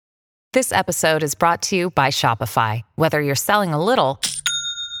This episode is brought to you by Shopify. Whether you're selling a little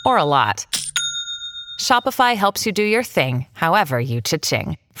or a lot, Shopify helps you do your thing, however you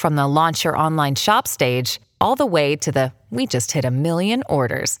cha-ching. From the launch your online shop stage, all the way to the we just hit 1 million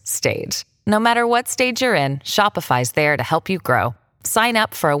orders stage. No matter what stage you're in, Shopify's there to help you grow. Sign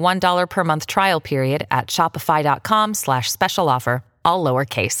up for a $1 per month trial period at shopify.com/special offer, all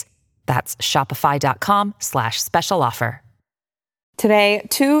lowercase. That's shopify.com/special offer. Today,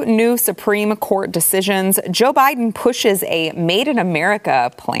 2 new Supreme Court decisions. Joe Biden pushes a Made in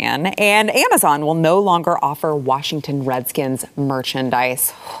America plan, and Amazon will no longer offer Washington Redskins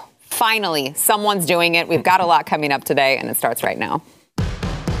merchandise. Finally, someone's doing it. We've got a lot coming up today, and it starts right now.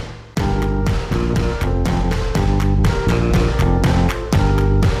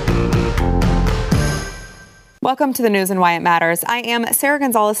 Welcome to the news and why it matters. I am Sarah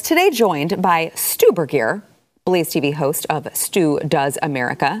Gonzalez, today joined by Stu Burguiere, Blaze TV host of Stu Does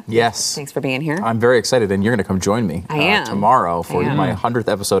America. Yes. Thanks for being here. I'm very excited, and you're going to come join me tomorrow for my 100th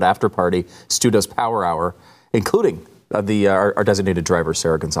episode after party, Stu Does Power Hour, including our designated driver,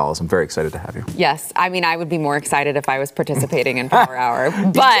 Sarah Gonzalez. I'm very excited to have you. Yes. I mean, I would be more excited if I was participating in Power Hour.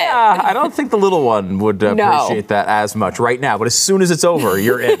 But yeah, I don't think the little one would appreciate that as much right now. But as soon as it's over,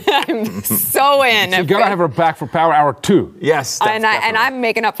 you're in. I'm so in. So you got to have her back for Power Hour 2. Yes. And I'm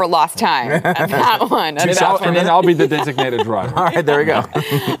making up for lost time at that one. And then I'll be the designated driver. All right, there we go.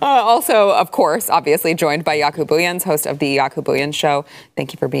 Also, of course, obviously joined by Jaco Booyens, host of the Jaco Booyens Show.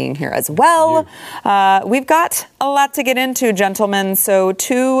 Thank you for being here as well. We've got a lot to get into, gentlemen. So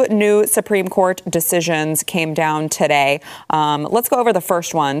 2 new Supreme Court decisions came down today. Let's go over the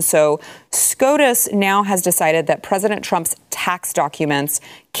first one. So SCOTUS now has decided that President Trump's tax documents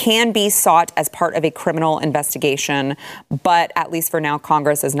can be sought as part of a criminal investigation, but at least for now,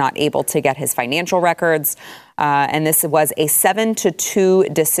 Congress is not able to get his financial records. And this was a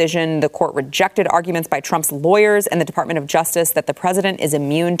 7-2 decision. The court rejected arguments by Trump's lawyers and the Department of Justice that the president is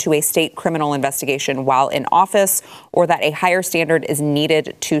immune to a state criminal investigation while in office, or that a higher standard is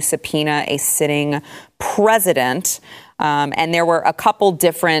needed to subpoena a sitting president. And there were a couple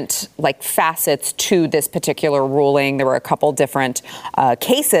different facets to this particular ruling. There were a couple different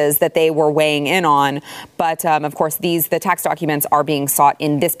cases that they were weighing in on. But of course, the tax documents are being sought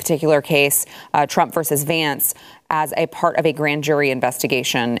in this particular case, Trump versus Vance, as a part of a grand jury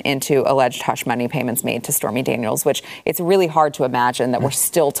investigation into alleged hush money payments made to Stormy Daniels, which it's really hard to imagine that we're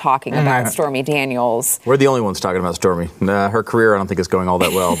still talking about Stormy Daniels. We're the only ones talking about Stormy. Her career, I don't think, is going all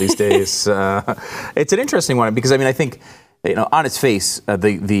that well these days. It's an interesting one because, I think, on its face,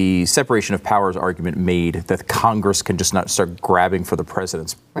 the separation of powers argument made that Congress can just not start grabbing for the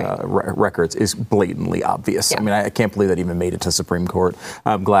president's records is blatantly obvious. Yeah. I can't believe that even made it to Supreme Court.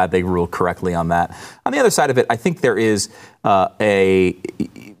 I'm glad they ruled correctly on that. On the other side of it, I think there is I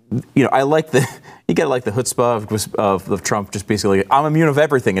like you got to like the chutzpah of Trump just basically, I'm immune of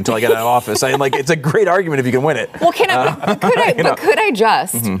everything until I get out of office. It's a great argument if you can win it. Well, could I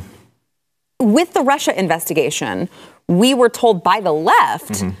just, with the Russia investigation, we were told by the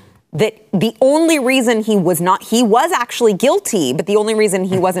left that the only reason he was actually guilty, but the only reason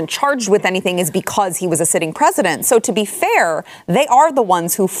he wasn't charged with anything is because he was a sitting president. So to be fair, they are the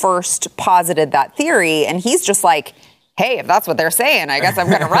ones who first posited that theory. And he's just like, hey, if that's what they're saying, I guess I'm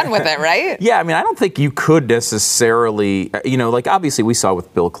going to run with it, right? Yeah, I don't think you could necessarily, obviously we saw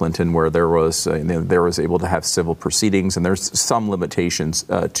with Bill Clinton where there was able to have civil proceedings, and there's some limitations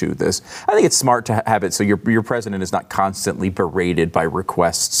to this. I think it's smart to have it so your president is not constantly berated by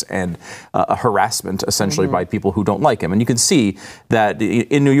requests and harassment, essentially, by people who don't like him. And you can see that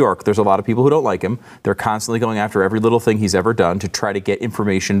in New York, there's a lot of people who don't like him. They're constantly going after every little thing he's ever done to try to get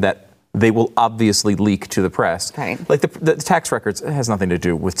information that they will obviously leak to the press. Right. Like the tax records, it has nothing to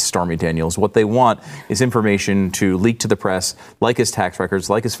do with Stormy Daniels. What they want is information to leak to the press, like his tax records,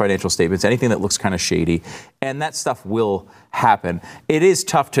 like his financial statements, anything that looks kind of shady. And that stuff will happen. It is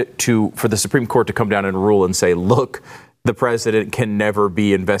tough for the Supreme Court to come down and rule and say, look, the president can never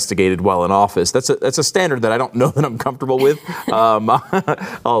be investigated while in office. That's a standard that I don't know that I'm comfortable with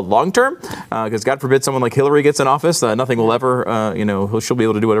long term, because God forbid someone like Hillary gets in office, nothing will ever, she'll be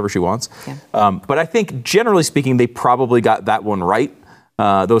able to do whatever she wants. Yeah. But I think generally speaking, they probably got that one right.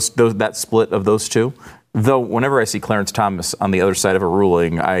 That split of those two. Though whenever I see Clarence Thomas on the other side of a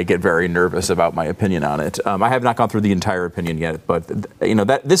ruling, I get very nervous about my opinion on it. I have not gone through the entire opinion yet, but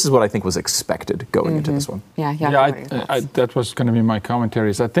this is what I think was expected going into this one. That was going to be my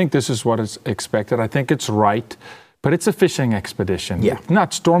commentaries. I think this is what is expected. I think it's right, but it's a fishing expedition. Yeah.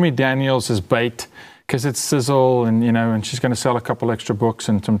 Not Stormy Daniels' bait. because it's sizzle and she's going to sell a couple extra books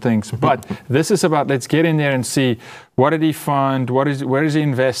and some things. But this is about, let's get in there and see, what did he fund? Where is he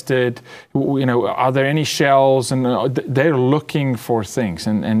invested? Are there any shells? And they're looking for things.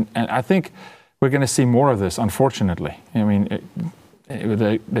 And I think we're going to see more of this, unfortunately. I mean,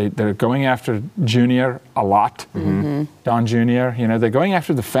 they're going after Junior a lot, Don Jr. They're going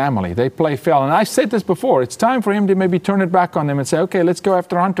after the family. They play fair. And I said this before. It's time for him to maybe turn it back on them and say, okay, let's go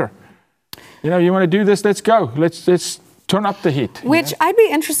after Hunter. You want to do this? Let's go. Let's turn up the heat. Which I'd be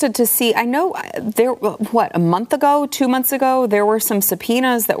interested to see. I know there, a month ago, 2 months ago, there were some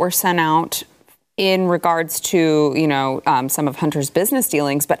subpoenas that were sent out in regards to, some of Hunter's business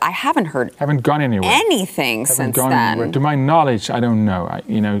dealings, but I haven't heard gone anywhere. Anything since then. Anywhere. To my knowledge, I don't know.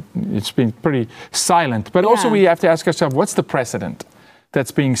 It's been pretty silent. But also we have to ask ourselves, what's the precedent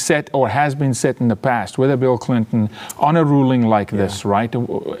that's being set or has been set in the past with Bill Clinton on a ruling like this, right?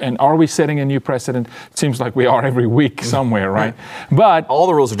 And are we setting a new precedent? It seems like we are every week somewhere, right? But all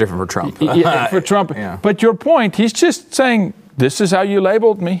the rules are different for Trump. For Trump. Yeah. But your point, he's just saying, this is how you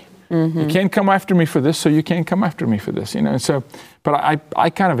labeled me. You can't come after me for this, so you can't come after me for this, So, but I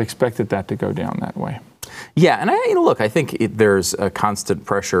kind of expected that to go down that way. Yeah, and I think there's a constant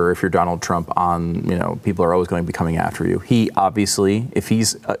pressure if you're Donald Trump on, people are always going to be coming after you. He obviously, if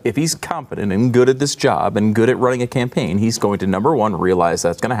he's competent and good at this job and good at running a campaign, he's going to, number one, realize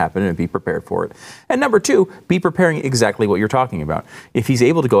that's going to happen and be prepared for it. And number two, be preparing exactly what you're talking about. If he's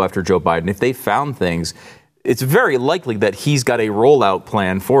able to go after Joe Biden, if they found things, it's very likely that he's got a rollout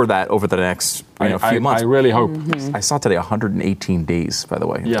plan for that over the next few months. I really hope. I saw today 118 days, by the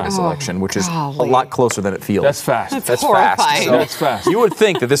way, after this election, which is a lot closer than it feels. That's fast. That's horrifying. So that's fast. You would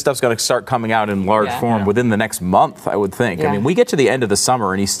think that this stuff's going to start coming out in large form within the next month, I would think. I mean, we get to the end of the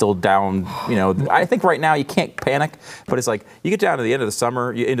summer and he's still down, I think right now you can't panic, but it's like you get down to the end of the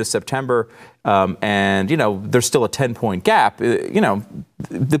summer, into September, and, there's still a 10-point gap.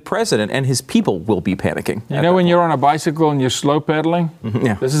 The president and his people will be panicking. When you're on a bicycle and you're slow pedaling,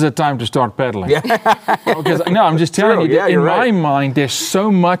 this is a time to start pedaling. I'm just telling you, that in my mind, there's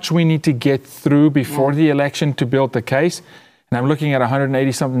so much we need to get through before the election to build the case. And I'm looking at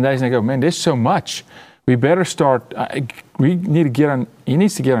 180-something days, and I go, man, there's so much. We better start. He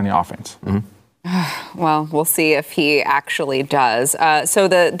needs to get on the offense. Well, we'll see if he actually does. So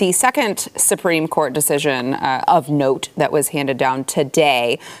the second Supreme Court decision of note that was handed down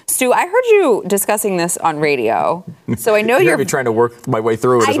today, Stu, I heard you discussing this on radio. So I know you're trying to work my way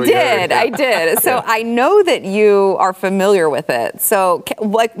through it. I did. So I know that you are familiar with it. So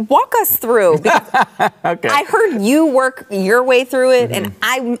walk us through. Okay. I heard you work your way through it, and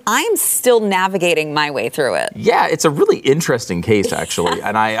I'm still navigating my way through it. Yeah, it's a really interesting case, actually,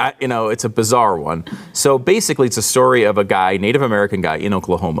 and I it's a bizarre one. So basically, it's a story of a guy, Native American guy in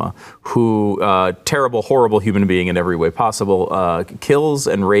Oklahoma, who, terrible, horrible human being in every way possible, kills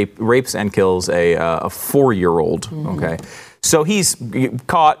and rapes and kills a 4-year-old. Okay, so he's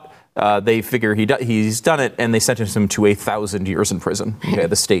caught. They figure he's done it, and they sentence him to 1,000 years in prison. Okay,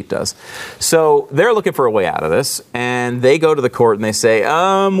 the state does. So they're looking for a way out of this, and they go to the court and they say,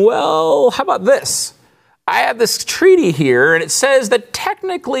 well, how about this? I have this treaty here, and it says that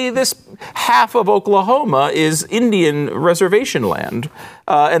technically this half of Oklahoma is Indian reservation land,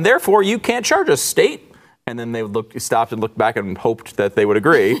 and therefore you can't charge us, state. And then they stopped and looked back and hoped that they would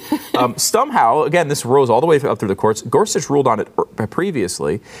agree. Somehow, again, this rose all the way up through the courts. Gorsuch ruled on it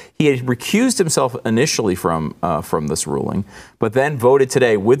previously. He had recused himself initially from this ruling, but then voted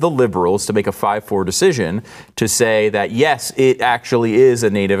today with the liberals to make a 5-4 decision to say that, yes, it actually is a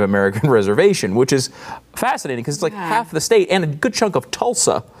Native American reservation, which is fascinating because it's like half the state and a good chunk of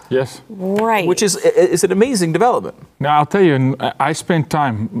Tulsa. Yes. Right. Which is an amazing development. Now, I'll tell you, I spent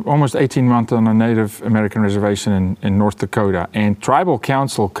time, almost 18 months, on a Native American reservation in North Dakota, and tribal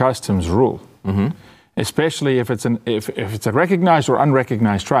council customs rule, especially if it's a recognized or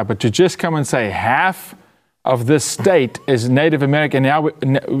unrecognized tribe. But to just come and say half of this state is Native American, now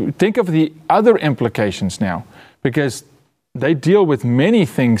think of the other implications now, because they deal with many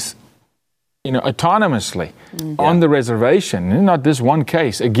things autonomously on the reservation, and not this one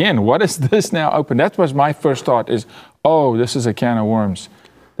case. Again, what is this now open? That was my first thought is, this is a can of worms.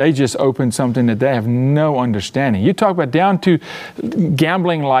 They just opened something that they have no understanding. You talk about down to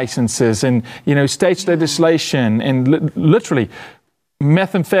gambling licenses and, states legislation and literally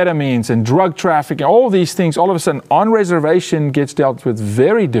methamphetamines and drug trafficking, all these things, all of a sudden on reservation gets dealt with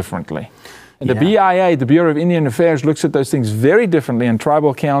very differently. And the BIA, the Bureau of Indian Affairs, looks at those things very differently in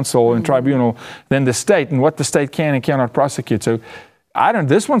tribal council and tribunal than the state, and what the state can and cannot prosecute. So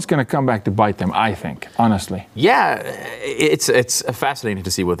This one's going to come back to bite them, I think, honestly. Yeah, it's fascinating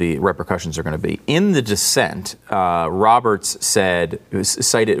to see what the repercussions are going to be. In the dissent, Roberts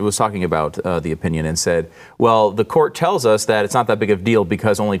was talking about the opinion and said, well, the court tells us that it's not that big of a deal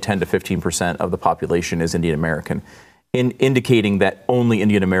because only 10 to 15% of the population is Indian American, indicating that only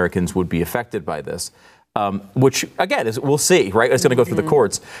Indian Americans would be affected by this. Which, again, we'll see, right? It's going to go through the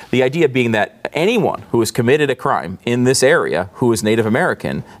courts. The idea being that anyone who has committed a crime in this area who is Native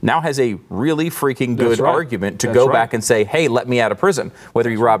American now has a really freaking good argument to go back and say, hey, let me out of prison. Whether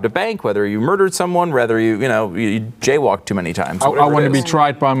you robbed a bank, whether you murdered someone, whether you jaywalked too many times. I want to be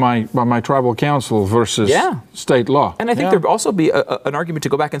tried by my tribal council versus state law. And I think there'd also be an argument to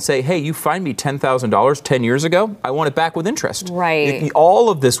go back and say, hey, you fined me $10,000 10 years ago. I want it back with interest. Right. All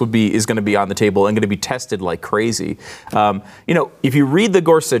of this is going to be on the table and going to be tested like crazy. If you read the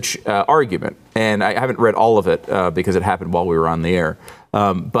Gorsuch argument, and I haven't read all of it because it happened while we were on the air,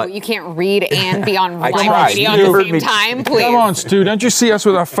 but you can't read and be on I live tried. radio at the same time, please. Come on, Stu. Don't you see us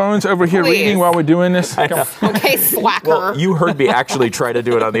with our phones over here reading while we're doing this? Okay, slacker. Well, you heard me actually try to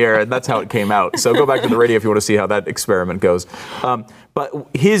do it on the air, and that's how it came out. So go back to the radio if you want to see how that experiment goes.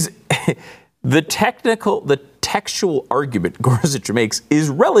 But the textual argument Gorsuch makes is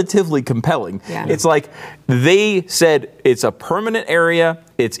relatively compelling. Yeah. It's like they said it's a permanent area.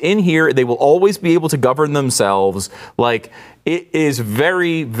 It's in here. They will always be able to govern themselves. Like, it is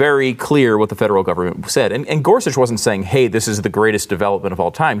very, very clear what the federal government said. And Gorsuch wasn't saying, hey, this is the greatest development of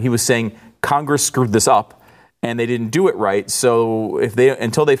all time. He was saying Congress screwed this up and they didn't do it right. So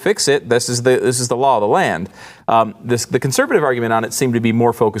until they fix it, this is the law of the land. The conservative argument on it seemed to be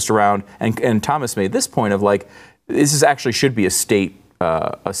more focused around, and Thomas made this point of like, this actually should be a state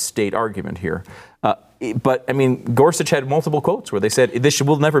argument here. But I mean, Gorsuch had multiple quotes where they said this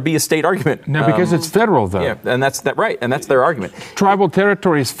will never be a state argument. No, because it's federal, though. Yeah, and that's right, and that's their argument. Tribal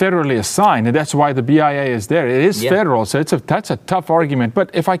territory is federally assigned, and that's why the BIA is there. It is federal, so that's a tough argument. But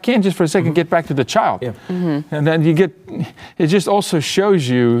if I can just for a second get back to the child, and then it just also shows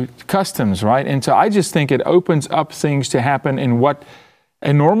you customs, right? And so I just think it opens up things to happen in what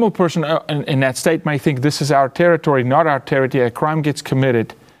a normal person in that state may think this is our territory, not our territory. A crime gets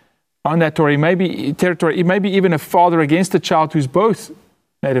committed on that territory, maybe even a father against a child who's both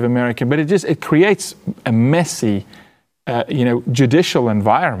Native American, but it creates a messy, judicial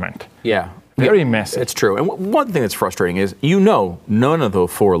environment. Yeah. Very messy. It's true. And one thing that's frustrating is, none of the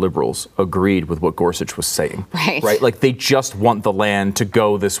four liberals agreed with what Gorsuch was saying. Right? Like, they just want the land to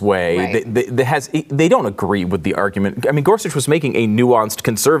go this way. Right. They don't agree with the argument. I mean, Gorsuch was making a nuanced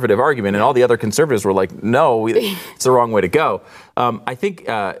conservative argument, and all the other conservatives were like, no, it's the wrong way to go. I think,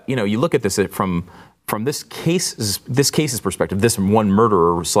 you look at this from this case's perspective, this one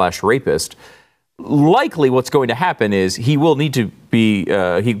murderer / rapist, likely what's going to happen is he will need to he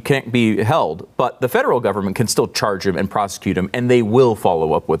can't be held, but the federal government can still charge him and prosecute him, and they will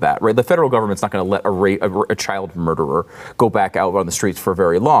follow up with that, right? The federal government's not going to let a child murderer go back out on the streets for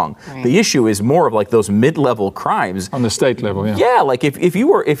very long. Right. The issue is more of like those mid-level crimes on the state level. Yeah, like if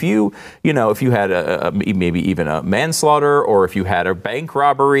you had maybe even a manslaughter, or if you had a bank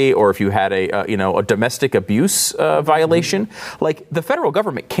robbery, or if you had a domestic abuse violation, like the federal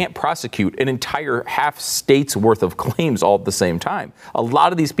government can't prosecute an entire half state's worth of claims all at the same time. A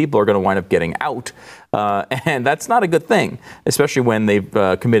lot of these people are going to wind up getting out, and that's not a good thing, especially when they've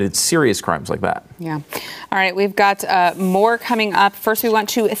committed serious crimes like that. Yeah. All right, we've got more coming up. First, we want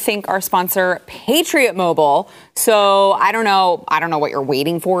to thank our sponsor, Patriot Mobile. So I don't know what you're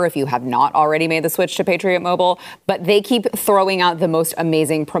waiting for if you have not already made the switch to Patriot Mobile, but they keep throwing out the most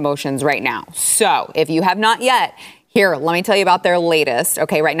amazing promotions right now. So if you have not yet, here, let me tell you about their latest.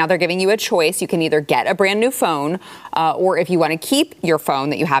 Okay, right now they're giving you a choice. You can either get a brand new phone, or if you want to keep your phone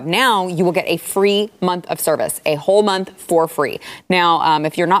that you have now, you will get a free month of service, a whole month for free. Now,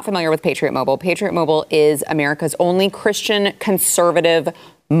 if you're not familiar with Patriot Mobile is America's only Christian conservative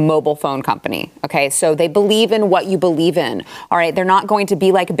mobile phone company. Okay, so they believe in what you believe in. All right, they're not going to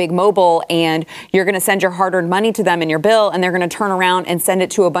be like Big Mobile and you're going to send your hard-earned money to them in your bill and they're going to turn around and send it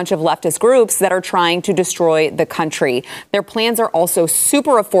to a bunch of leftist groups that are trying to destroy the country. Their plans are also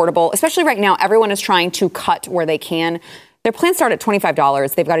super affordable, especially right now. Everyone is trying to cut where they can. Their plans start at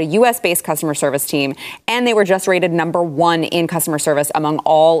 $25. They've got a U.S.-based customer service team, and they were just rated #1 in customer service among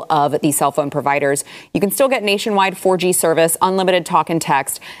all of the cell phone providers. You can still get nationwide 4G service, unlimited talk and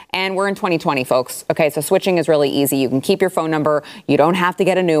text, and we're in 2020, folks. Okay, so switching is really easy. You can keep your phone number. You don't have to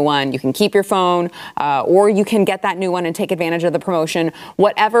get a new one. You can keep your phone, or you can get that new one and take advantage of the promotion,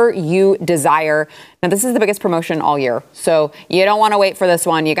 whatever you desire. Now, this is the biggest promotion all year, so you don't want to wait for this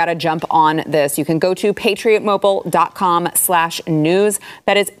one. You got to jump on this. You can go to patriotmobile.com patriotmobile.com/news.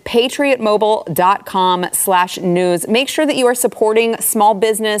 That is patriotmobile.com/news. Make sure that you are supporting small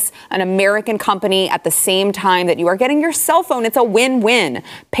business, an American company, at the same time that you are getting your cell phone. It's a win-win.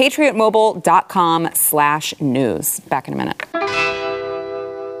 patriotmobile.com/news. Back in a minute.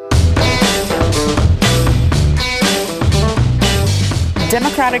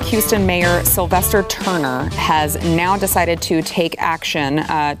 Democratic Houston Mayor Sylvester Turner has now decided to take action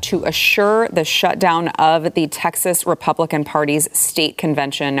to assure the shutdown of the Texas Republican Party's state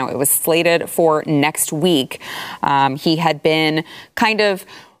convention. Now, it was slated for next week. He had been kind of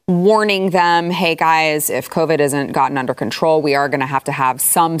warning them, hey, guys, if COVID isn't gotten under control, we are going to have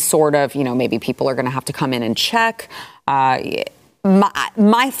some sort of, maybe people are going to have to come in and check.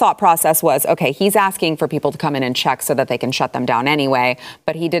 My thought process was, okay, he's asking for people to come in and check so that they can shut them down anyway,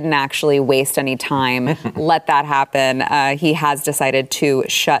 but he didn't actually waste any time, let that happen. He has decided to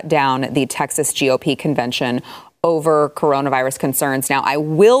shut down the Texas GOP convention over coronavirus concerns. Now, I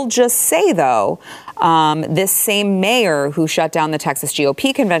will just say, though, this same mayor who shut down the Texas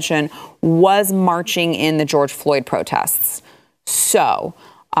GOP convention was marching in the George Floyd protests. So...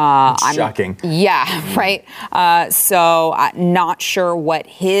 shocking. Right. So not sure what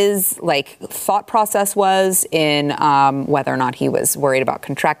his thought process was in whether or not he was worried about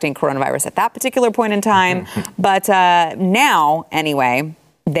contracting coronavirus at that particular point in time. But now, anyway,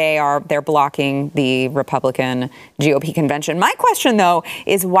 they're blocking the Republican GOP convention. My question, though,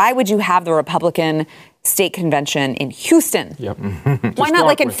 is why would you have the Republican state convention in Houston? Yep. Why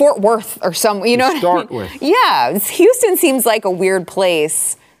not in Fort Worth or some, Yeah, Houston seems like a weird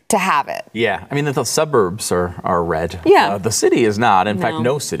place to have it. Yeah, I mean, the suburbs are red. Yeah. The city is not. In fact,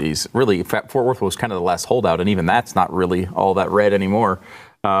 no cities really. In fact, Fort Worth was kind of the last holdout, and even that's not really all that red anymore.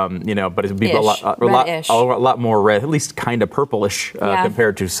 But it would be a lot more red, at least kind of purplish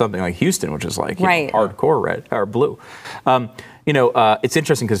compared to something like Houston, which is hardcore red or blue. It's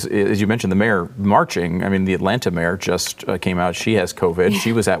interesting because, as you mentioned, the mayor marching. I mean, the Atlanta mayor just came out. She has COVID.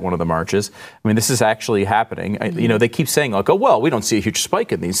 She was at one of the marches. I mean, this is actually happening. They keep saying we don't see a huge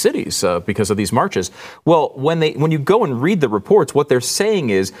spike in these cities because of these marches. Well, when you go and read the reports, what they're saying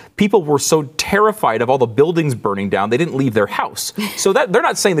is people were so terrified of all the buildings burning down, they didn't leave their house. So that they're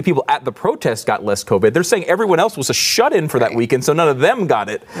not saying the people at the protest got less COVID. They're saying everyone else was a shut-in for that weekend, so none of them got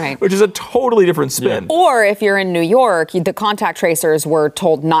it, which is a totally different spin. Yeah. Or if you're in New York, the contact tracers were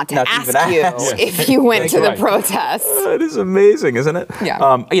told not to ask you if you went to the protest. It is amazing, isn't it? Yeah.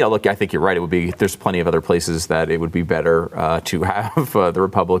 Look, I think you're right. There's plenty of other places that it would be better to have the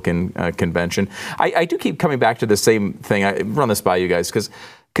Republican convention. I do keep coming back to the same thing. I run this by you guys because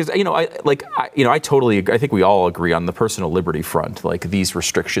I totally agree. I think we all agree on the personal liberty front. These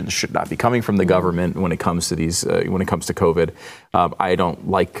restrictions should not be coming from the government when it comes to when it comes to COVID. I don't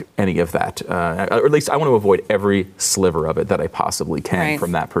like any of that, or at least I want to avoid every sliver of it that I possibly can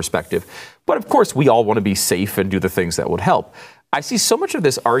from that perspective. But of course, we all want to be safe and do the things that would help. I see so much of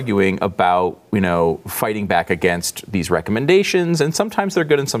this arguing about, fighting back against these recommendations, and sometimes they're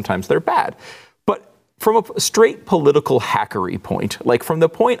good and sometimes they're bad. From a straight political hackery point, from the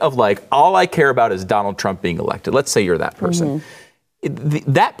point of all I care about is Donald Trump being elected. Let's say you're that person.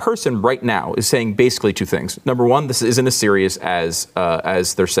 That person right now is saying basically two things. Number one, this isn't as serious as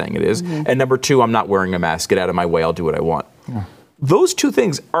they're saying it is. And number two, I'm not wearing a mask. Get out of my way. I'll do what I want. Yeah. Those two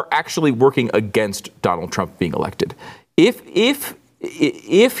things are actually working against Donald Trump being elected. If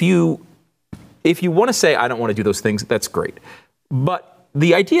you want to say I don't want to do those things, that's great. But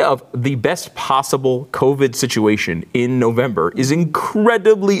the idea of the best possible COVID situation in November is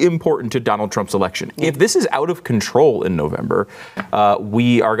incredibly important to Donald Trump's election. If this is out of control in November,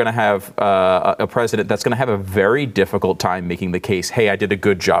 we are going to have a president that's going to have a very difficult time making the case, hey, I did a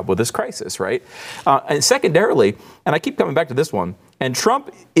good job with this crisis, right? And secondarily, and I keep coming back to this one, and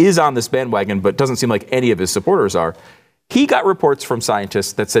Trump is on this bandwagon, but doesn't seem like any of his supporters are. He got reports from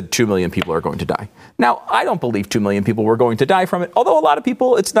scientists that said 2 million people are going to die. Now, I don't believe 2 million people were going to die from it, although a lot of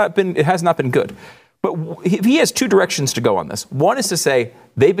people, it has not been good. But he has two directions to go on this. One is to say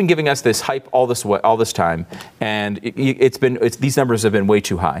they've been giving us this hype all this time, and these numbers have been way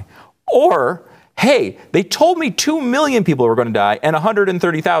too high. Or, hey, they told me 2 million people were going to die, and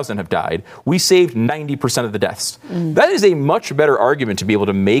 130,000 have died. We saved 90% of the deaths. That is a much better argument to be able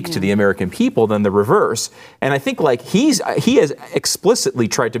to make to the American people than the reverse. And I think he has explicitly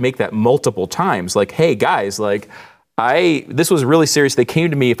tried to make that multiple times. Hey, guys, this was really serious. They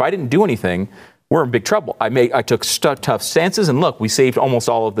came to me. If I didn't do anything, we're in big trouble. I took tough stances, and look, we saved almost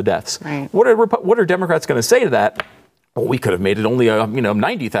all of the deaths. Right. What are Democrats going to say to that? Well, we could have made it only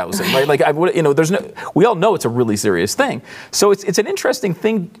 90,000, right? We all know it's a really serious thing. So it's an interesting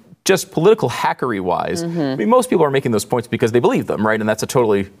thing just political hackery-wise, I mean, most people are making those points because they believe them, right? And that's a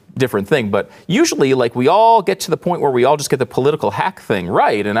totally different thing. But usually, like, we all get to the point where we all just get the political hack thing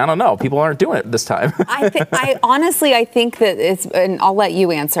right. And I don't know, people aren't doing it this time. I honestly think that it's, and I'll let you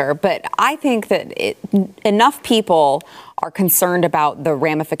answer, but I think that enough people are concerned about the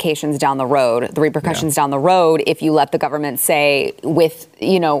ramifications down the road, the repercussions down the road, if you let the government say with,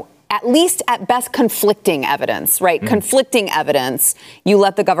 at least at best conflicting evidence, right? Conflicting evidence. You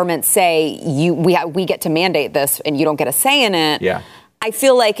let the government say we get to mandate this and you don't get a say in it. Yeah. I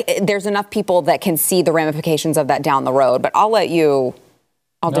feel like there's enough people that can see the ramifications of that down the road. But I'll let you.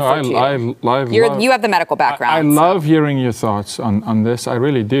 I'll defer to you. You have the medical background. I love hearing your thoughts on this. I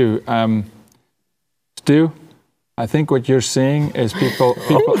really do. Stu, I think what you're seeing is people.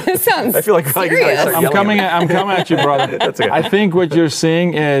 This sounds I feel like serious. I'm coming at you, brother. That's okay. I think what you're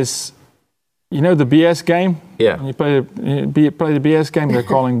seeing is, the BS game. Yeah. When you play the BS game, they're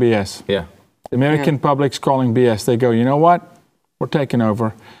calling BS. Yeah. The American public's calling BS. They go, you know what? We're taking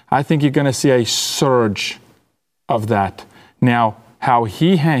over. I think you're going to see a surge of that. Now, how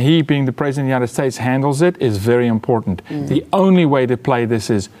he being the president of the United States handles it is very important. The only way to play this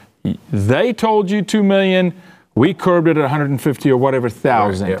is they told you 2 million. We curbed it at 150 or whatever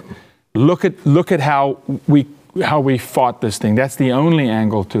thousand. Right, yeah. Look at how we fought this thing. That's the only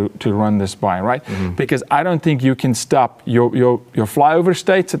angle to run this by, right? Because I don't think you can stop your flyover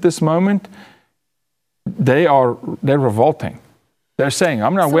states at this moment. They're revolting. They're saying,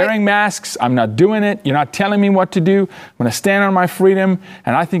 I'm not wearing masks. I'm not doing it. You're not telling me what to do. I'm going to stand on my freedom.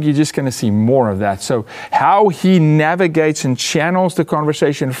 And I think you're just going to see more of that. So how he navigates and channels the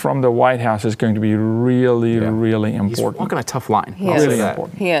conversation from the White House is going to be really, really important. He's walking a tough line. He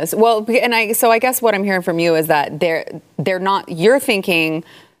is. Well, and I guess what I'm hearing from you is that they're not, you're thinking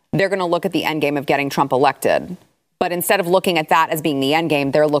they're going to look at the end game of getting Trump elected. But instead of looking at that as being the end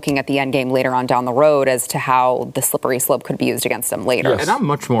game, they're looking at the end game later on down the road as to how the slippery slope could be used against them later. Yes. And I'm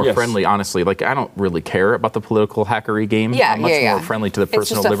much more friendly, honestly. Like, I don't really care about the political hackery game. I'm much more friendly to the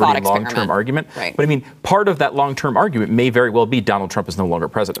personal liberty and long-term argument. Right. But I mean, part of that long-term argument may very well be Donald Trump is no longer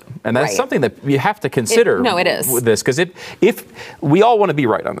president. And that's something that you have to consider it is. With this. Because if we all want to be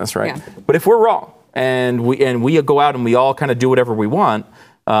right on this, right? Yeah. But if we're wrong and we go out and we all kind of do whatever we want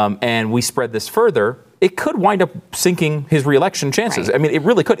and we spread this further, it could wind up sinking his reelection chances. Right. I mean, it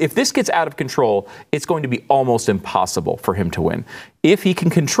really could. If this gets out of control, it's going to be almost impossible for him to win. If he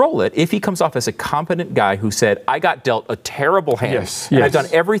can control it, if he comes off as a competent guy who said, I got dealt a terrible hand, and I've done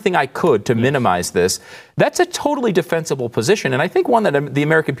everything I could to minimize this, that's a totally defensible position. And I think one that the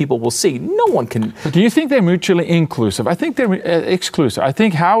American people will see. No one can. But do you think they're mutually inclusive? I think they're exclusive. I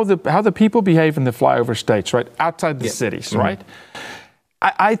think how the people behave in the flyover states, right, outside the cities, right?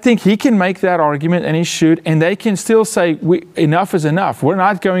 I think he can make that argument, and he should, and they can still say, enough is enough. We're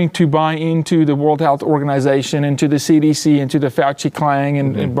not going to buy into the World Health Organization, into the CDC, into the Fauci clang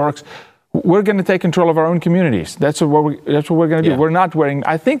and Burks. We're going to take control of our own communities. That's what we're going to do. We're not wearing.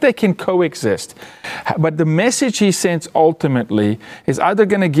 I think they can coexist. But the message he sends ultimately is either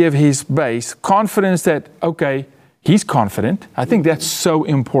going to give his base confidence that, okay, he's confident. I think that's so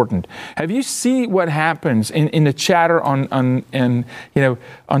important. Have you seen what happens in the chatter on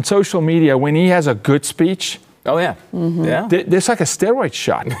social media when he has a good speech? Oh, yeah. Yeah. There's like a steroid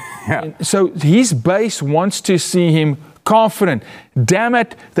shot. So his base wants to see him confident. Damn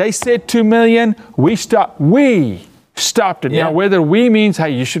it, they said 2 million. We stopped it. Now, whether we means,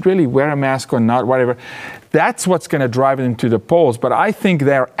 hey, you should really wear a mask or not, whatever, that's what's going to drive them to the polls. But I think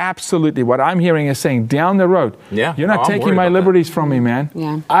they're absolutely, what I'm hearing is saying down the road, you're not taking my liberties from me, man.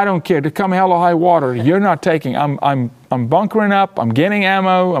 Yeah. I don't care. To come hell or high water, you're not taking. I'm bunkering up. I'm getting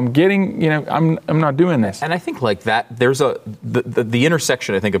ammo. I'm getting, I'm not doing this. And I think like that, there's the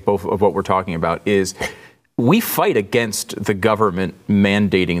intersection, I think, of both of what we're talking about is we fight against the government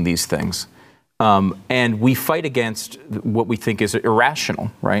mandating these things. And we fight against what we think is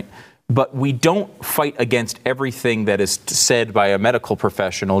irrational, right? But we don't fight against everything that is said by a medical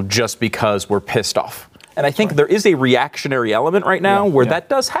professional just because we're pissed off. And I think there is a reactionary element right now where that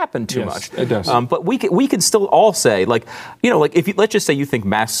does happen too much. It does. But we can still all say, if let's just say you think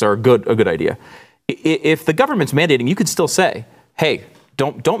masks are a good idea. If the government's mandating, you could still say, hey,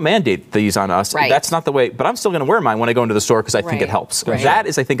 don't mandate these on us. Right. That's not the way. But I'm still going to wear mine when I go into the store because I think it helps. Right. That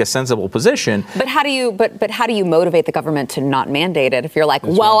is, I think, a sensible position. But how do you motivate the government to not mandate it if you're like,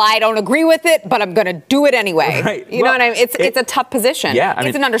 I don't agree with it, but I'm going to do it anyway? Right. You know what I mean? It's a tough position. Yeah,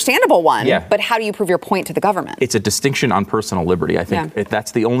 it's an understandable one. Yeah. But how do you prove your point to the government? It's a distinction on personal liberty. I think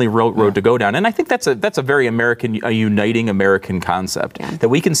that's the only road to go down. And I think that's a very a uniting American concept that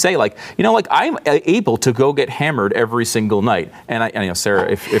we can say I'm able to go get hammered every single night. And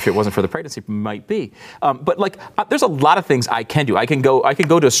Sarah, if it wasn't for the pregnancy, might be. But there's a lot of things I can do. I can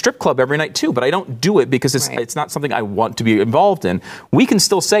go to a strip club every night too, but I don't do it because it's not something I want to be involved in. We can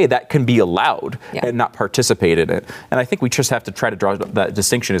still say that can be allowed and not participate in it. And I think we just have to try to draw that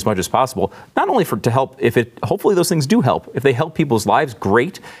distinction as much as possible, not only to help, hopefully those things do help. If they help people's lives,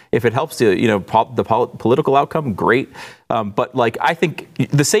 great. If it helps the political outcome, great. But I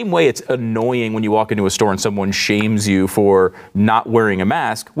think the same way it's annoying when you walk into a store and someone shames you for not wearing a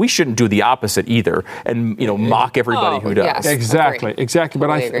mask, we shouldn't do the opposite either and mock everybody who does. Yes, exactly.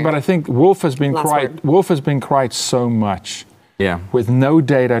 But I think Wolf has been cried so much. Yeah. With no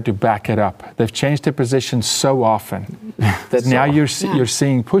data to back it up. They've changed their position so often that now you're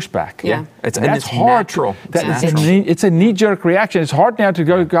seeing pushback. Yeah. It's hard. Natural. It's a knee-jerk reaction. It's hard now to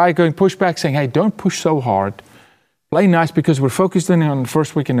go guy going pushback saying, hey, don't push so hard. Play nice because we're focused in on the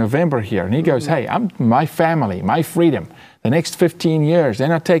first week in November here. And he goes, hey, I'm my family, my freedom. The next 15 years, they're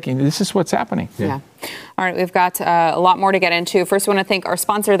not taking, this is what's happening. Yeah. All right, we've got a lot more to get into. First, we want to thank our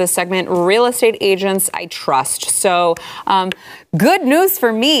sponsor of this segment, Real Estate Agents I Trust. So, good news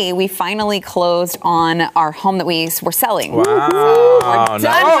for me, we finally closed on our home that we were selling. Wow. So we're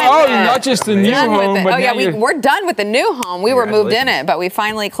done with it. Not just the new home, but we're done with the new home. We were moved in it, but we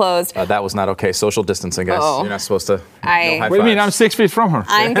finally closed. That was not okay. Social distancing, guys. You're not supposed to. What do you mean? I'm 6 feet from her.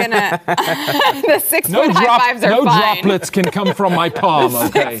 I'm gonna. The 6 foot high fives are fine. No droplets can come from my palm.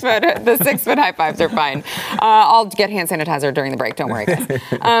 Okay. The 6 foot high fives are fine. I'll get hand sanitizer during the break. Don't worry, guys.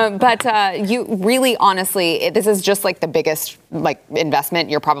 But you really, honestly, this is just the biggest investment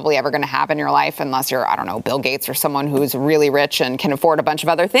you're probably ever going to have in your life, unless you're, I don't know, Bill Gates or someone who's really rich and can afford a bunch of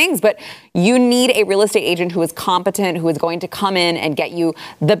other things. But you need a real estate agent who is competent, who is going to come in and get you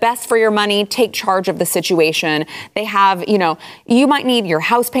the best for your money, take charge of the situation. They have, you might need your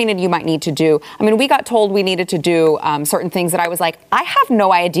house painted. You might need to do, we got told we needed to do certain things that I was like, I have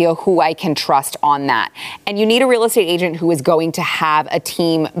no idea who I can trust on that. And you need a real estate agent who is going to have a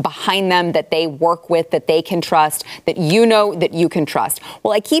team behind them that they work with, that they can trust, that that you can trust.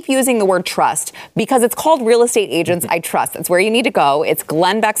 Well, I keep using the word trust because it's called Real Estate Agents I Trust. That's where you need to go. It's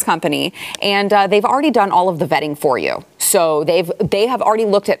Glenn Beck's company, and they've already done all of the vetting for you. So they have already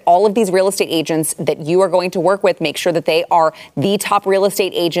looked at all of these real estate agents that you are going to work with, make sure that they are the top real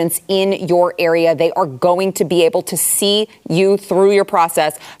estate agents in your area. They are going to be able to see you through your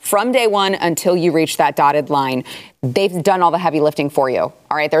process from day one until you reach that dotted line. They've done all the heavy lifting for you. All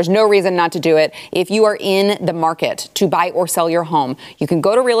right. There's no reason not to do it. If you are in the market to buy or sell your home, you can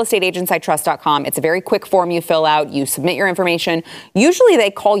go to realestateagentsitrust.com. It's a very quick form you fill out. You submit your information. Usually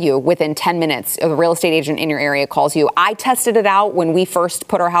they call you within 10 minutes. A real estate agent in your area calls you. I tested it out when we first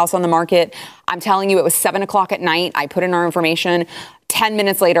put our house on the market. I'm telling you, it was 7 o'clock at night. I put in our information. 10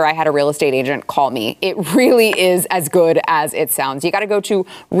 minutes later, I had a real estate agent call me. It really is as good as it sounds. You got to go to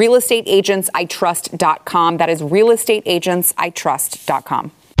realestateagentsitrust.com. That is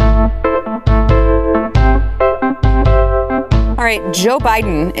realestateagentsitrust.com. All right, Joe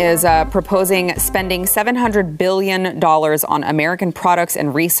Biden is proposing spending $700 billion on American products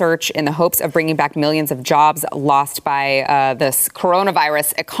and research in the hopes of bringing back millions of jobs lost by this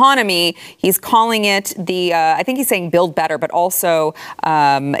coronavirus economy. He's calling it I think he's saying build better, but also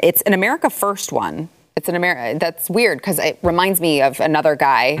it's an America First one. It's an America. That's weird because it reminds me of another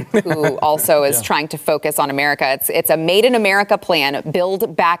guy who also is trying to focus on America. It's a Made in America plan,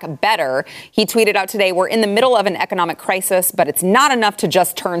 Build Back Better. He tweeted out today, we're in the middle of an economic crisis, but it's not enough to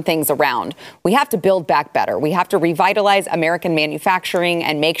just turn things around. We have to build back better. We have to revitalize American manufacturing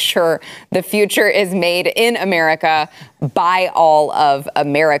and make sure the future is made in America by all of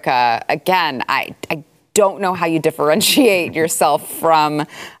America. Again, I don't know how you differentiate yourself from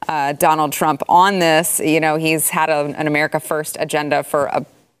Donald Trump on this. He's had an America First agenda for a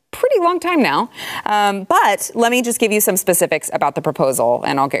pretty long time now. But let me just give you some specifics about the proposal,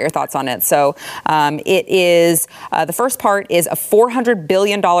 and I'll get your thoughts on it. So it is the first part is a $400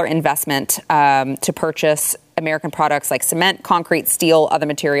 billion investment to purchase American products like cement, concrete, steel, other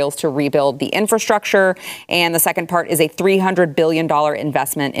materials to rebuild the infrastructure. And the second part is a $300 billion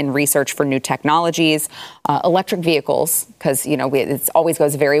investment in research for new technologies, electric vehicles, because, it always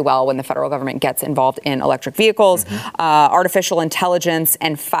goes very well when the federal government gets involved in electric vehicles, artificial intelligence,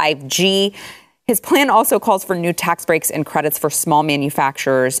 and 5G. His plan also calls for new tax breaks and credits for small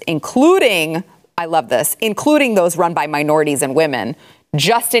manufacturers, including I love this, including those run by minorities and women,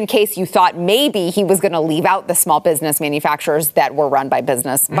 just in case you thought maybe he was going to leave out the small business manufacturers that were run by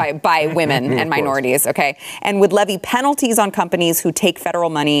women and minorities, okay? And would levy penalties on companies who take federal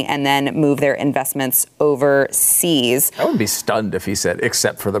money and then move their investments overseas. I wouldn't be stunned if he said,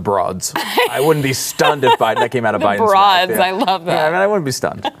 except for the broads. I wouldn't be stunned if that came out of Biden's mouth. Broads, I love that. Yeah, I mean, I wouldn't be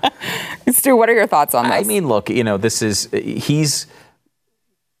stunned. Stu, what are your thoughts on this? I mean, look, he's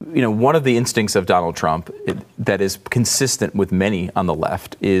one of the instincts of Donald Trump that is consistent with many on the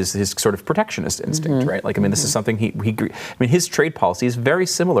left is his sort of protectionist instinct, right? Like, I mean, this is something his trade policy is very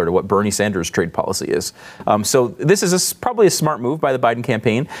similar to what Bernie Sanders' trade policy is. So this is probably a smart move by the Biden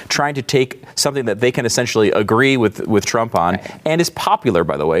campaign, trying to take something that they can essentially agree with Trump on, and is popular,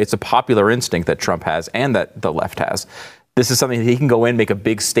 by the way. It's a popular instinct that Trump has and that the left has. This is something that he can go in, make a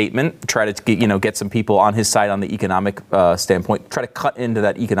big statement, try to get some people on his side on the economic standpoint, try to cut into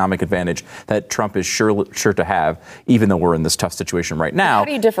that economic advantage that Trump is sure to have, even though we're in this tough situation right now. How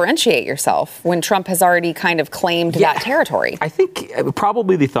do you differentiate yourself when Trump has already kind of claimed that territory? I think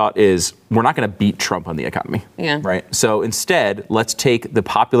probably the thought is we're not going to beat Trump on the economy, right? So instead, let's take the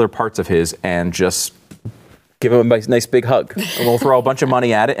popular parts of his and just give him a nice big hug. And we'll throw a bunch of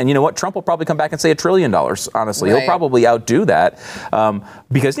money at it. And you know what? Trump will probably come back and say $1 trillion, honestly. Right. He'll probably outdo that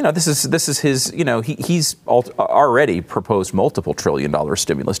because, this is his, he's already proposed multiple $1 trillion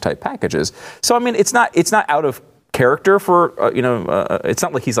stimulus type packages. So, I mean, it's not out of character for, it's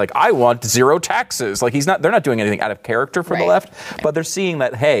not like he's like, I want zero taxes. Like they're not doing anything out of character for the left, but they're seeing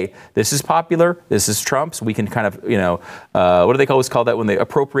that, hey, this is popular. This is Trump's. We can kind of, what do they always call that when they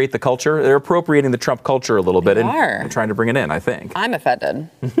appropriate the culture? They're appropriating the Trump culture a little bit and trying to bring it in, I think. I'm offended.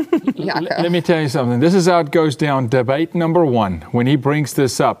 Let me tell you something. This is how it goes down. Debate number 1. When he brings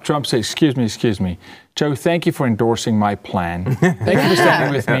this up, Trump says, excuse me. Joe, thank you for endorsing my plan. Thank you for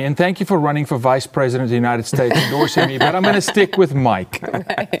standing with me. And thank you for running for vice president of the United States, endorsing me. But I'm going to stick with Mike.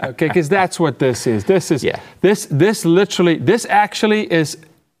 Okay, because that's what this is. This is this actually is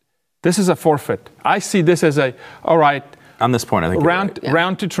a forfeit. I see this as all right. On this point, I think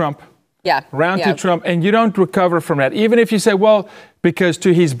round to Trump. Yeah. To Trump. And you don't recover from that. Even if you say, well, because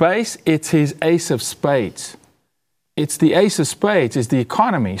to his base, it's his ace of spades. It's the ace of spades, it's the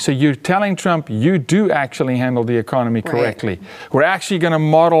economy. So you're telling Trump, you do actually handle the economy correctly. Right. We're actually going to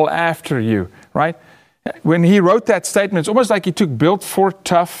model after you, right? When he wrote that statement, it's almost like he took Built Fort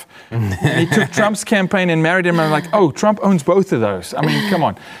Tough, and he took Trump's campaign and married him, and I'm like, oh, Trump owns both of those. I mean, come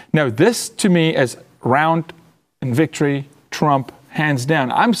on. No, this to me is round and victory, Trump, hands down.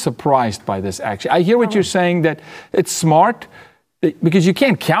 I'm surprised by this, actually. I hear what you're saying, that it's smart, because you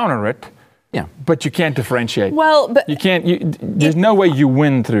can't counter it. Yeah, but you can't differentiate. Well, but you can't. There's no way you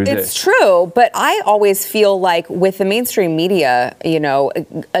win through this. It's true, but I always feel like with the mainstream media,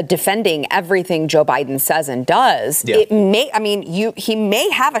 defending everything Joe Biden says and does, he may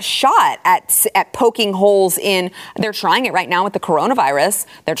have a shot at poking holes in. They're trying it right now with the coronavirus.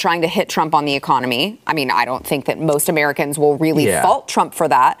 They're trying to hit Trump on the economy. I mean, I don't think that most Americans will really fault Trump for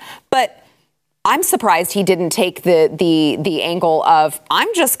that, but I'm surprised he didn't take the angle of,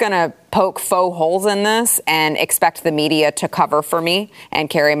 I'm just going to poke faux holes in this and expect the media to cover for me and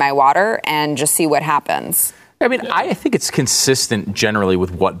carry my water and just see what happens. I mean, I think it's consistent generally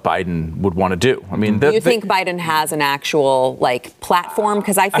with what Biden would want to do. I mean, do you think Biden has an actual platform?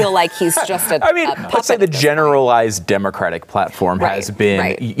 Because I feel like he's just a. I mean, let's say the generalized Democratic platform has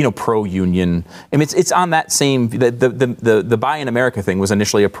been, pro-union. I mean, it's on that same. The Buy in America thing was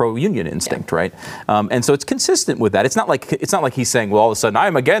initially a pro-union instinct, right? And so it's consistent with that. It's not like he's saying, well, all of a sudden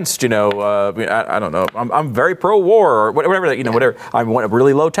I'm against, I don't know, I'm very pro-war or whatever whatever. I want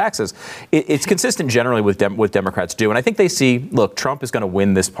really low taxes. It's consistent generally with Democrats do. And I think they see, look, Trump is going to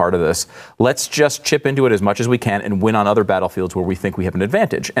win this part of this. Let's just chip into it as much as we can and win on other battlefields where we think we have an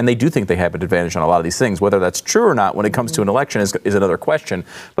advantage. And they do think they have an advantage on a lot of these things. Whether that's true or not when it comes to an election is another question.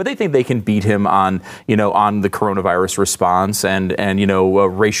 But they think they can beat him on the coronavirus response and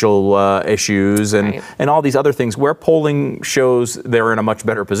racial issues and all these other things where polling shows they're in a much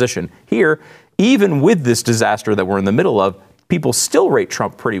better position. Here, even with this disaster that we're in the middle of, people still rate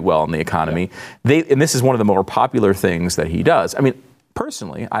Trump pretty well in the economy. And this is one of the more popular things that he does. I mean,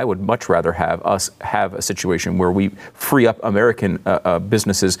 personally, I would much rather have us have a situation where we free up American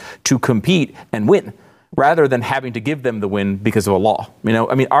businesses to compete and win. rather than having to give them the win because of a law.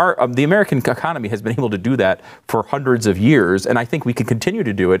 The American economy has been able to do that for hundreds of years, and I think we can continue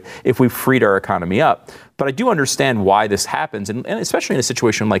to do it if we've freed our economy up. But I do understand why this happens, and especially in a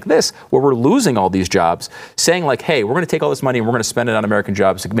situation like this, where we're losing all these jobs, saying like, hey, we're going to take all this money and we're going to spend it on American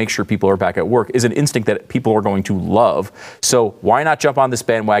jobs to make sure people are back at work is an instinct that people are going to love. So why not jump on this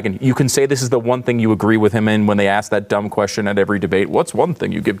bandwagon? You can say this is the one thing you agree with him in when they ask that dumb question at every debate. What's one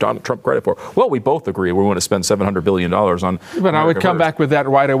thing you give Donald Trump credit for? Well, we both agree we want to spend $700 billion on. But I would come back with that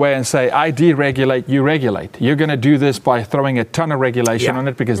right away and say, I deregulate, you regulate. You're going to do this by throwing a ton of regulation on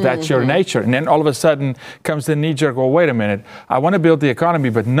it because that's your nature. And then all of a sudden comes the knee-jerk, well, wait a minute, I want to build the economy,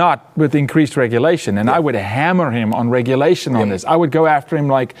 but not with increased regulation. And I would hammer him on regulation on this. I would go after him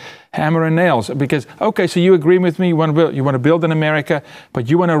like hammer and nails because, okay, so you agree with me, you want to build in America, but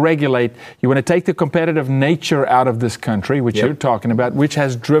you want to regulate, you want to take the competitive nature out of this country, which you're talking about, which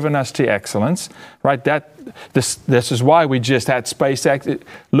has driven us to excellence, right? This is why we just had SpaceX.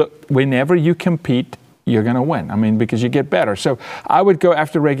 Look, whenever you compete, you're going to win. Because you get better. So I would go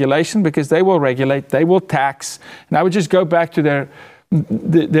after regulation because they will regulate, they will tax, and I would just go back to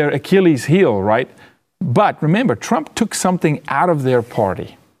their Achilles heel, right? But remember, Trump took something out of their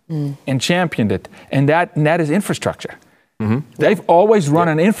party and championed it, and that is infrastructure. They've always run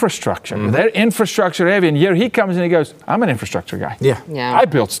an infrastructure. They're infrastructure heavy, and here he comes and he goes, I'm an infrastructure guy. I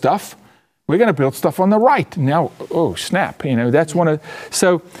built stuff. We're going to build stuff on the right. Now, oh, snap. That's one of...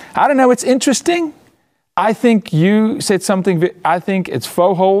 So, I don't know. It's interesting. I think you said something, I think it's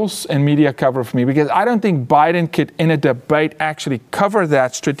faux holes and media cover for me because I don't think Biden could, in a debate, actually cover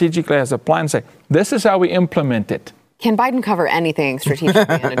that strategically as a plan and say, this is how we implement it. Can Biden cover anything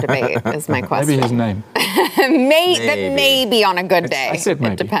strategically in a debate is my question. Maybe his name. Maybe on a good day. I said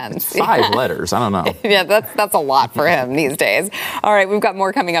maybe. It depends. It's 5 letters. I don't know. Yeah, that's a lot for him these days. All right, we've got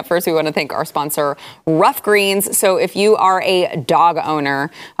more coming up. First, we want to thank our sponsor, Rough Greens. So if you are a dog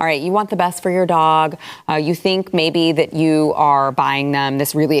owner, all right, you want the best for your dog. You think maybe that you are buying them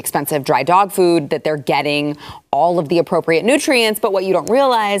this really expensive dry dog food, that they're getting all of the appropriate nutrients, but what you don't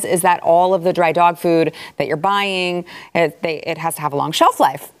realize is that all of the dry dog food that you're buying, it has to have a long shelf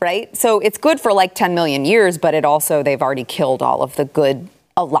life, right? So it's good for like 10 million years, but they've already killed all of the good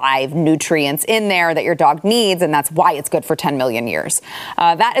alive nutrients in there that your dog needs, and that's why it's good for 10 million years.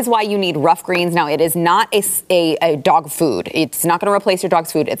 That is why you need Rough Greens. Now, it is not a dog food. It's not going to replace your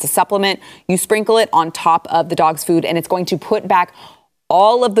dog's food. It's a supplement. You sprinkle it on top of the dog's food, and it's going to put back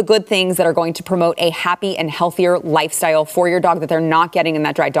all of the good things that are going to promote a happy and healthier lifestyle for your dog that they're not getting in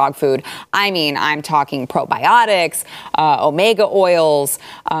that dry dog food. I'm talking probiotics, omega oils,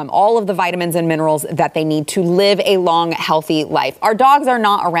 all of the vitamins and minerals that they need to live a long, healthy life. Our dogs are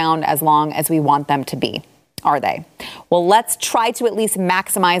not around as long as we want them to be, are they? Well, let's try to at least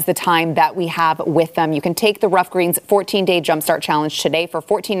maximize the time that we have with them. You can take the Rough Greens 14-day Jumpstart Challenge today for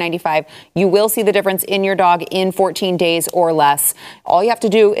 $14.95. You will see the difference in your dog in 14 days or less. All you have to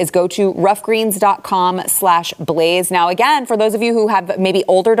do is go to roughgreens.com/blaze. Now, again, for those of you who have maybe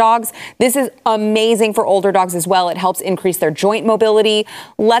older dogs, this is amazing for older dogs as well. It helps increase their joint mobility.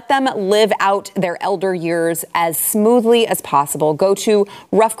 Let them live out their elder years as smoothly as possible. Go to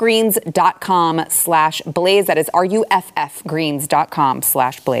roughgreens.com/blaze. That is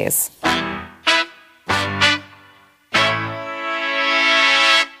ruffgreens.com/blaze.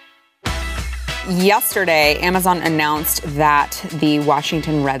 Yesterday, Amazon announced that the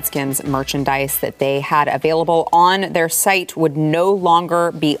Washington Redskins merchandise that they had available on their site would no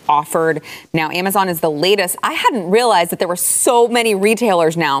longer be offered. Now, Amazon is the latest. I hadn't realized that there were so many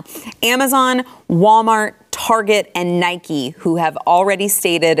retailers now. Amazon, Walmart, Target, and Nike, who have already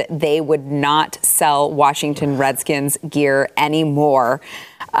stated they would not sell Washington Redskins gear anymore.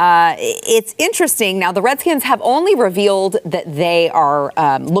 It's interesting. Now, the Redskins have only revealed that they are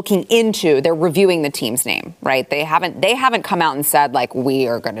they're reviewing the team's name, right? They haven't come out and said, like, we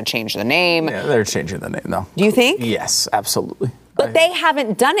are going to change the name. Yeah, they're changing the name, though. Do you think? Yes, absolutely. But they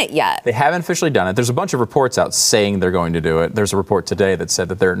haven't done it yet. They haven't officially done it. There's a bunch of reports out saying they're going to do it. There's a report today that said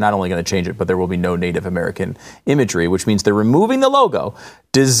that they're not only going to change it, but there will be no Native American imagery, which means they're removing the logo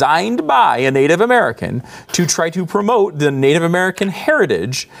designed by a Native American to try to promote the Native American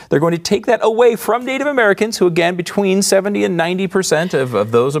heritage. They're going to take that away from Native Americans, who, again, between 70 and 90%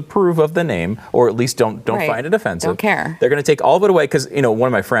 of those approve of the name, or at least don't find it offensive. Don't care. They're going to take all of it away because, one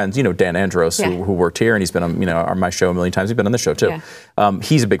of my friends, Dan Andros, who worked here, and he's been on, my show a million times. He's been on the show, too. Yeah.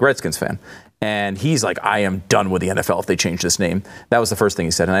 He's a big Redskins fan. And he's like, I am done with the NFL if they change this name. That was the first thing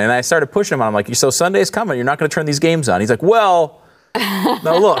he said. And I started pushing him on. I'm like, so Sunday's coming. You're not going to turn these games on. He's like, well,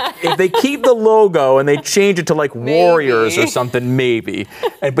 Now look, if they keep the logo and they change it to like Warriors or something, maybe.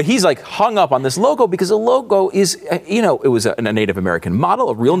 But he's like hung up on this logo because the logo is, it was a Native American model,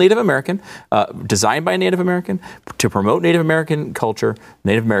 a real Native American, designed by a Native American to promote Native American culture.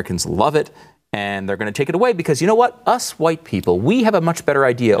 Native Americans love it. And they're going to take it away because you know what? Us white people, we have a much better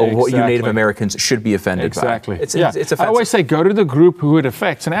idea of what you Native Americans should be offended by. It's offensive. I always say go to the group who it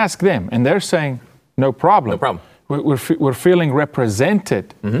affects and ask them. And they're saying, no problem. No problem. We're feeling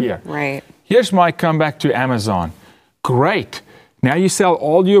represented here. Right. Here's my comeback to Amazon. Great. Now you sell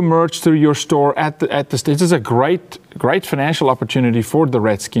all your merch through your store at the. This is a great financial opportunity for the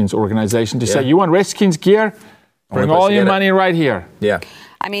Redskins organization to say, you want Redskins gear? Bring all your money right here. Yeah.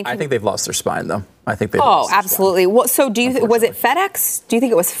 I think they've lost their spine, though. I think they've lost absolutely. Well, so was it FedEx? Do you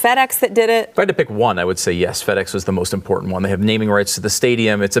think it was FedEx that did it? If I had to pick one, I would say yes, FedEx was the most important one. They have naming rights to the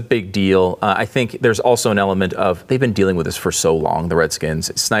stadium. It's a big deal. I think there's also an element of they've been dealing with this for so long, the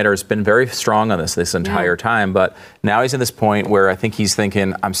Redskins. Snyder's been very strong on this entire time, but now he's in this point where I think he's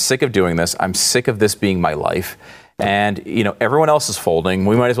thinking, I'm sick of doing this. I'm sick of this being my life. And, everyone else is folding.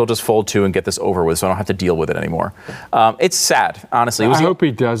 We might as well just fold too and get this over with so I don't have to deal with it anymore. It's sad, honestly. I hope he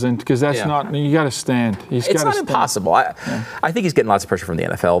doesn't, because that's not, you got to stand. It's not impossible. I think he's getting lots of pressure from the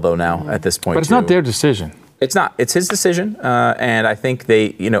NFL, though, now at this point. But it's not their decision. It's not. It's his decision. And I think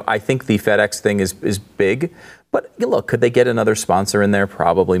I think the FedEx thing is big. But look, could they get another sponsor in there?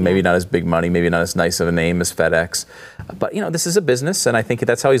 Probably. Maybe not as big money. Maybe not as nice of a name as FedEx. But, this is a business, and I think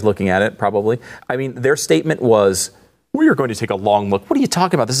that's how he's looking at it, probably. I mean, their statement was, we are going to take a long look. What are you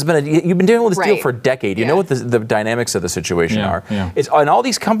talking about? This has been you've been dealing with this deal for a decade. You know what the dynamics of the situation are. Yeah. And all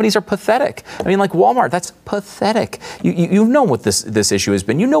these companies are pathetic. I mean, like Walmart, that's pathetic. You've known what this issue has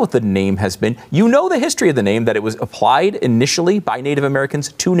been. You know what the name has been. You know the history of the name, that it was applied initially by Native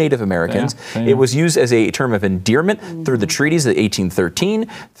Americans to Native Americans. Yeah. It was used as a term of endearment through the treaties of 1813,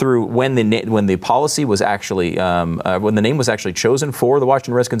 through when the policy was actually when the name was actually chosen for the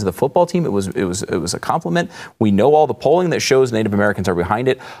Washington Redskins of the football team. It was a compliment. We know all the polling that shows Native Americans are behind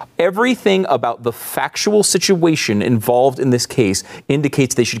it. Everything about the factual situation involved in this case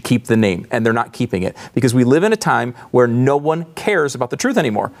indicates they should keep the name, and they're not keeping it because we live in a time where no one cares about the truth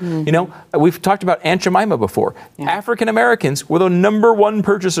anymore. Mm-hmm. We've talked about Aunt Jemima before. Yeah. African Americans were the number one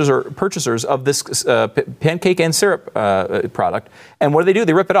purchasers of this pancake and syrup product. And what do?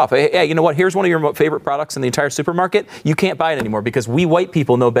 They rip it off. Hey, you know what? Here's one of your favorite products in the entire supermarket. You can't buy it anymore because we white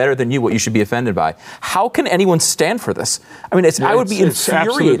people know better than you what you should be offended by. How can anyone stand for this? I mean, I would be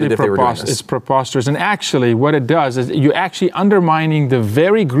infuriated if they were doing this. It's preposterous. And actually, what it does is you're actually undermining the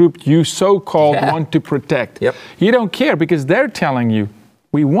very group you so-called want to protect. Yep. You don't care because they're telling you,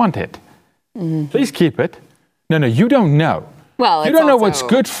 we want it. Mm-hmm. Please keep it. No, you don't know. Well, you don't know what's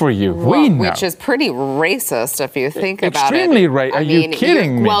good for you. We know. Which is pretty racist if you think about it. Extremely racist. Are you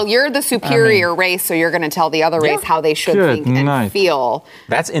kidding me? Well, you're the superior race, so you're going to tell the other race how they should think and feel.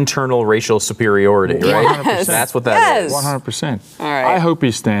 That's internal racial superiority, right? 100%. That's what that is. 100%. All right. I hope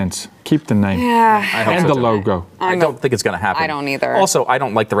he stands. Keep the name. Yeah. And the logo. I don't think it's going to happen. I don't either. Also, I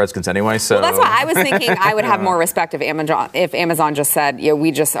don't like the Redskins anyway, so... Well, that's why I was thinking I would have more respect if Amazon just said,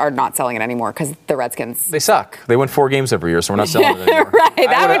 we just are not selling it anymore because the Redskins... They suck. They win 4 games every year, so we're not selling it anymore. Right.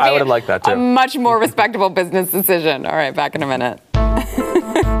 I would have liked that, too. A much more respectable business decision. All right, back in a minute.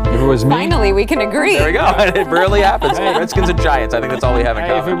 If it was me... Finally, we can agree. There we go. It rarely happens. Redskins and Giants. I think that's all we have in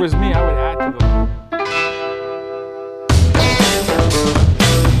common. If it was me, I would add to the...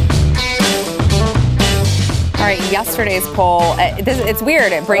 All right, yesterday's poll, it's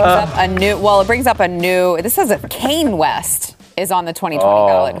weird. It brings up a new, this says that Kanye West is on the 2020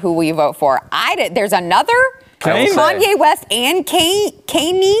 ballot. Who will you vote for? There's another? Kanye West and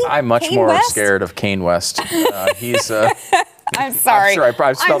Kanye? I'm much more scared of Kanye West. He's... I'm sorry. I'm sure I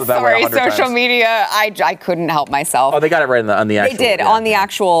probably spelled it that way 100 times. Social media, I couldn't help myself. Oh, they got it right on the actual. They did, on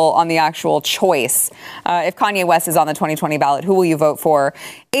the actual choice. If Kanye West is on the 2020 ballot, who will you vote for?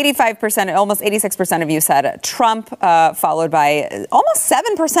 85%, almost 86% of you said Trump, followed by almost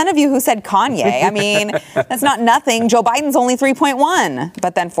 7% of you who said Kanye. I mean, that's not nothing. Joe Biden's only 3.1%,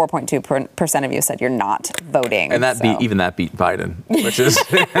 but then 4.2% of you said you're not voting. And that beat Biden, which is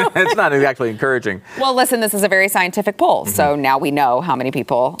it's not exactly encouraging. Well, listen, this is a very scientific poll, so now we know how many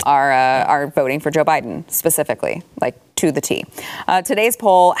people are voting for Joe Biden specifically, like to the T. Today's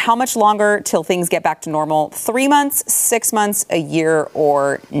poll, how much longer till things get back to normal? 3 months, 6 months, a year,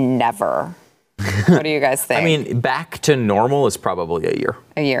 or never? What do you guys think? I mean, back to normal is probably a year.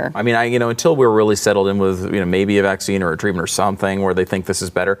 A year. I mean, until we're really settled in with, maybe a vaccine or a treatment or something where they think this is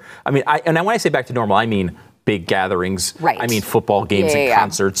better. I mean, when I say back to normal, I mean big gatherings. Right. I mean, football games and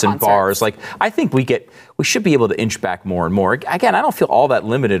concerts and bars. Like, I think we should be able to inch back more and more. Again, I don't feel all that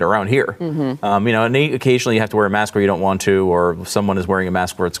limited around here. Mm-hmm. And occasionally you have to wear a mask where you don't want to, or someone is wearing a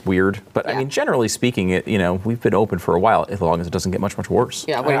mask where it's weird. But I mean, generally speaking, we've been open for a while, as long as it doesn't get much, much worse.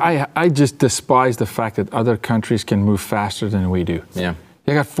 Yeah. I just despise the fact that other countries can move faster than we do. Yeah.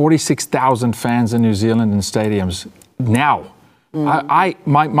 They got 46,000 fans in New Zealand in stadiums now.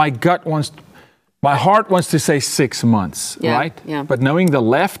 My gut wants, my heart wants to say 6 months, right? Yeah. But knowing the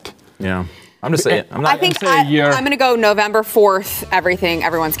left. Yeah. I'm just saying. I'm going to go November 4th.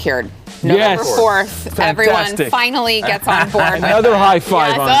 Everyone's cured. November 4th, everyone finally gets on board. Another high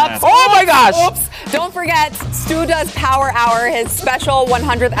five on that. Oh my gosh! Oops. Don't forget, Stu does Power Hour, his special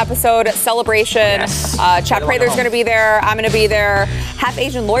 100th episode celebration. Yes. Chad Prather's going to be there. I'm going to be there. Half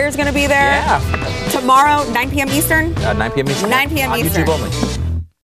Asian Lawyer's going to be there. Yeah. Tomorrow, 9 p.m. Eastern? 9 p.m. Eastern. 9 p.m. On Eastern. YouTube only.